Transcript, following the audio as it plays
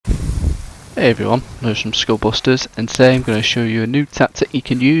Hey everyone, there's some Skullbusters, and today I'm going to show you a new tactic you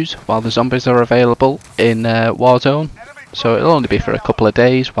can use while the zombies are available in Warzone. So it'll only be for a couple of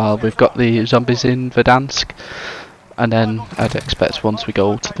days while we've got the zombies in Verdansk, and then I'd expect once we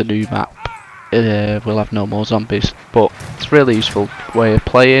go to the new map we'll have no more zombies. But it's a really useful way of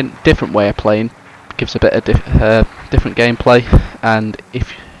playing, different way of playing, gives a bit of different gameplay, and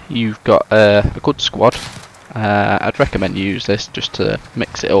if you've got a good squad, I'd recommend you use this just to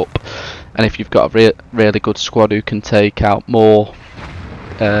mix it up. And if you've got a really good squad who can take out more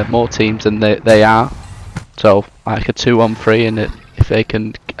teams than they are, so like a 2-on-3, and if they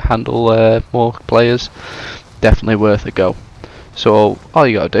can handle more players, definitely worth a go. So all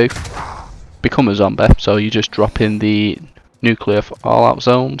you gotta do, become a zombie. So you just drop in the nuclear fallout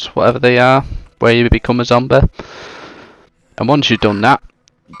zones, whatever they are, where you become a zombie. And once you've done that,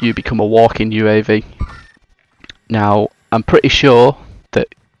 you become a walking UAV. Now, I'm pretty sure that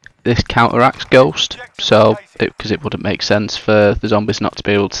this counteracts Ghost, so because it wouldn't make sense for the zombies not to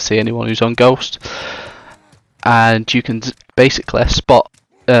be able to see anyone who's on Ghost. And you can basically spot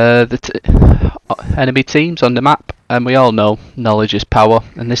the enemy teams on the map, and we all know knowledge is power,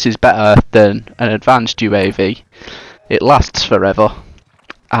 and this is better than an advanced UAV. It lasts forever,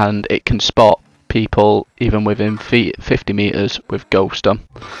 and it can spot people even within 50 meters with Ghost on.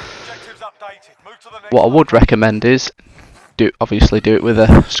 What I would recommend is obviously do it with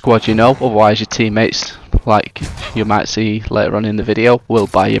a squad you know, otherwise your teammates, like you might see later on in the video, will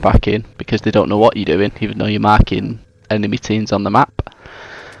buy you back in because they don't know what you're doing, even though you're marking enemy teams on the map.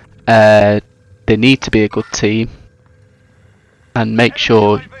 They need to be a good team, and make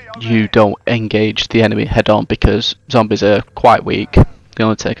sure you don't engage the enemy head on because zombies are quite weak. They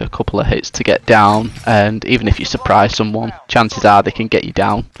only take a couple of hits to get down, and even if you surprise someone, chances are they can get you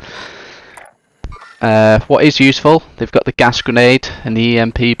down. What is useful, they've got the gas grenade and the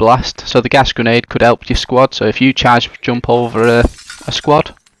EMP blast. So the gas grenade could help your squad, so if you jump over a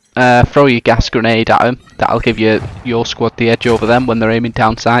squad, throw your gas grenade at them, that'll give your squad the edge over them when they're aiming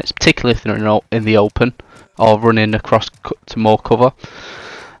down sights, particularly if they're in the open or running across to more cover.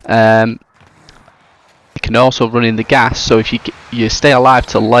 You can also run in the gas, so if you stay alive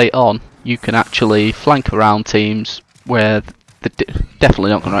till late on, you can actually flank around teams where they're definitely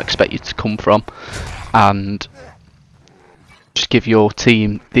not going to expect you to come from, and just give your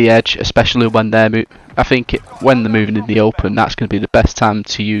team the edge, especially when they're when they're moving in the open. That's going to be the best time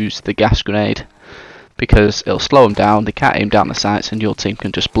to use the gas grenade because it'll slow them down, they can't aim down the sights, and your team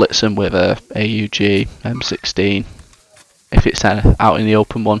can just blitz them with a AUG, M16 if it's out in the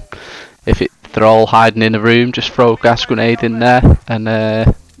open one. If they're all hiding in a room, just throw a gas grenade in there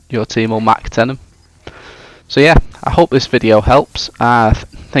and your team will Mac 10 them. So yeah, I hope this video helps. I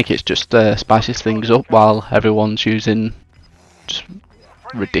think it's just spices things up while everyone's using just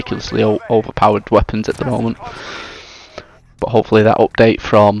ridiculously overpowered weapons at the moment. But hopefully that update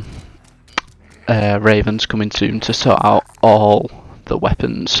from Raven's coming soon to sort out all the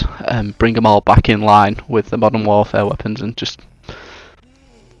weapons and bring them all back in line with the Modern Warfare weapons and just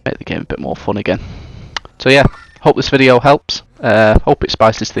make the game a bit more fun again. So yeah, hope this video helps. Hope it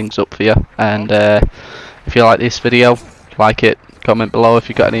spices things up for you, and if you like this video, like it, comment below if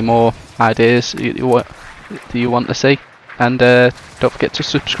you've got any more ideas you want to see, and don't forget to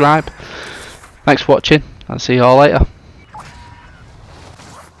subscribe. Thanks for watching, I'll see you all later.